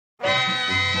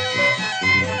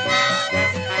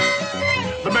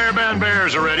9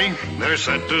 bears are ready. They're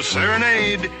set to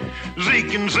serenade.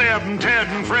 Zeke and Zeb and Ted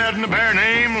and Fred and a bear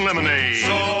named Lemonade. So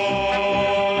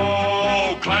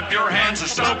clap your hands and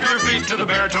stomp your feet to the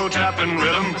bear toe tapping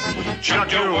rhythm.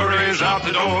 Chuck your worries out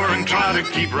the door and try to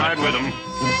keep right with them.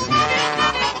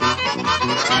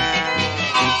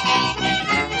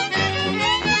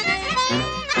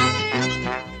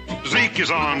 Zeke is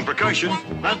on percussion.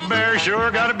 That bear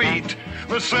sure got a beat.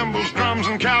 With cymbals, drums,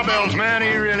 and cowbells, man,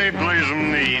 he really plays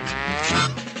them neat.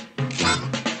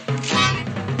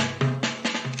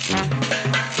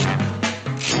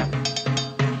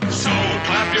 So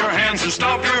clap your hands and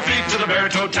stomp your feet to the bear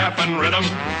toe tapping rhythm.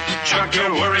 Chuck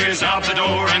your worries out the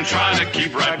door and try to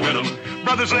keep right with them.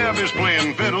 Brother Zeb is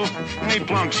playing fiddle, and he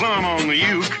plunks some on the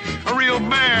uke. A real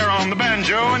bear on the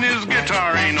banjo, and his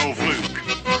guitar ain't no fluke.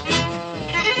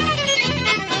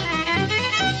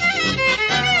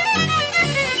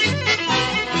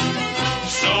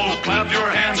 Clap your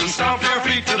hands and stomp your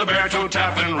feet to the bear toe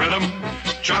tapping rhythm.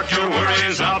 Chuck your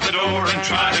worries out the door and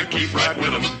try to keep right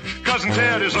with them. Cousin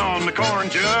Ted is on the corn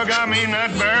jug, I mean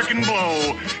that bear can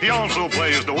blow. He also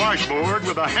plays the washboard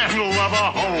with the handle of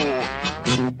a hoe.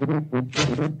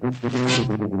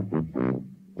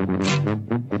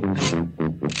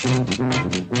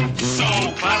 So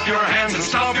clap your hands and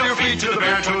stomp your feet to the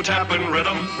bear toe tapping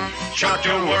rhythm. Chuck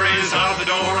your worries out the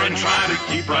door and try to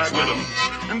keep right with them.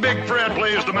 And Big Fred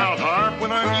plays the mouth harp with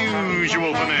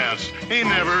unusual finesse. He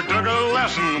never took a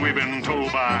lesson, we've been told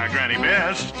by Granny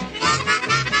Bess.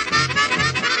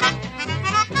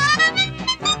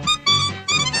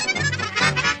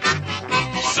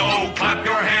 So clap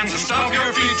your hands and stomp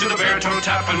your feet to the bear toe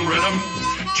tapping rhythm.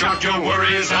 Chuck your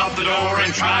worries out the door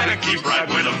and try to keep right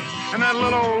with them. And that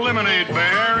little lemonade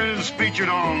bear is featured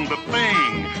on The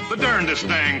Thing, the darndest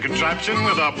dang contraption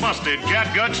with a busted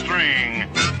catgut string.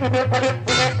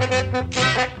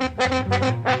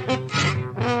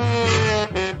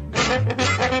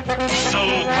 So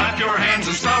clap your hands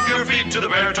and stomp your feet to the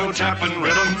bear toe tapping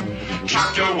rhythm.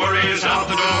 Chuck your worries out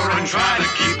the door and try to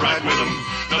keep right with them.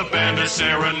 The band is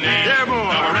Serenade. Yeah, boy.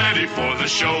 Now we're ready for the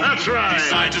show. That's right.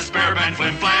 Besides a spare band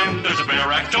flim flam, there's a bear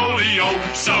actolio.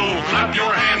 So clap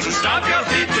your hands and stomp your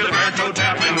feet to the bear toe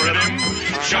tapping rhythm.